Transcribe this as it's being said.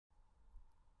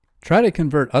Try to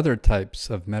convert other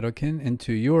types of Meadowkin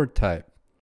into your type.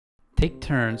 Take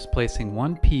turns placing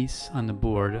one piece on the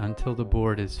board until the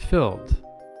board is filled.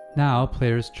 Now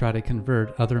players try to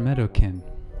convert other Meadowkin.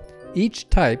 Each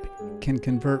type can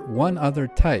convert one other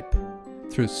type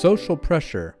through social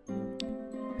pressure.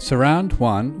 Surround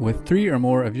one with 3 or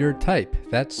more of your type.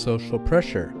 That's social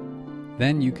pressure.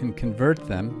 Then you can convert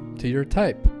them to your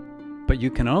type. But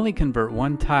you can only convert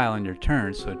one tile on your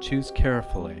turn, so choose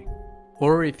carefully.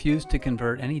 Or refuse to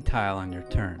convert any tile on your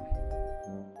turn.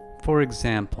 For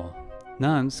example,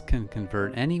 nuns can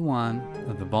convert any one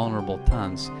of the vulnerable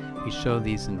tons. We show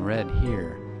these in red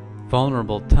here.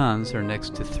 Vulnerable tons are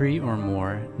next to 3 or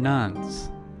more nuns.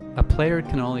 A player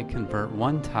can only convert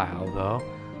one tile, though,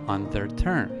 on their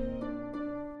turn.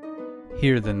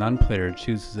 Here the nun player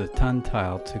chooses a ton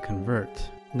tile to convert.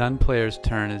 Nun player's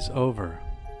turn is over.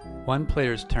 One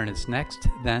player's turn is next,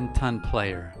 then ton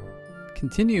player.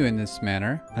 Continue in this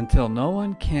manner until no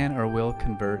one can or will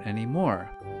convert any more.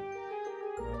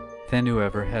 Then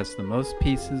whoever has the most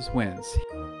pieces wins.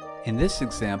 In this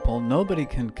example, nobody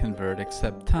can convert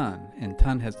except Ton, and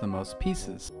Ton has the most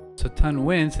pieces. So Ton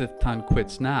wins if Ton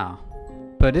quits now.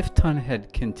 But if Ton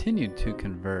had continued to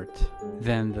convert,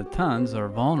 then the Tons are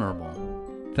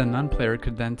vulnerable. The Nun player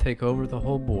could then take over the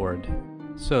whole board.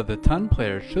 So the Ton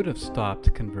player should have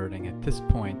stopped converting at this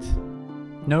point.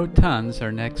 No Tons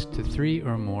are next to 3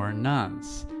 or more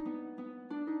Nuns.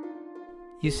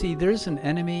 You see, there's an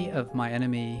enemy of my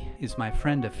enemy is my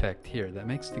friend effect here that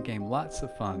makes the game lots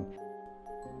of fun.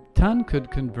 Ton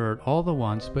could convert all the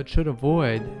ones but should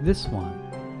avoid this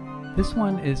one. This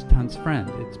one is Tun's friend.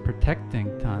 It's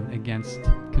protecting Ton against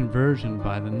conversion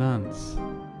by the nuns.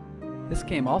 This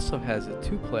game also has a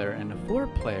 2-player and a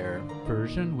 4-player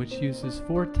version which uses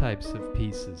 4 types of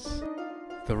pieces.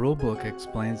 The rulebook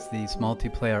explains these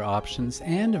multiplayer options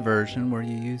and a version where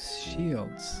you use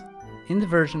shields. In the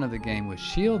version of the game with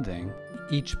shielding,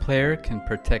 each player can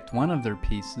protect one of their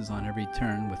pieces on every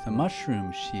turn with a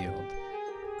mushroom shield.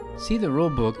 See the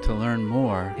rulebook to learn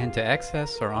more and to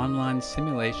access our online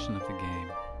simulation of the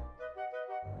game.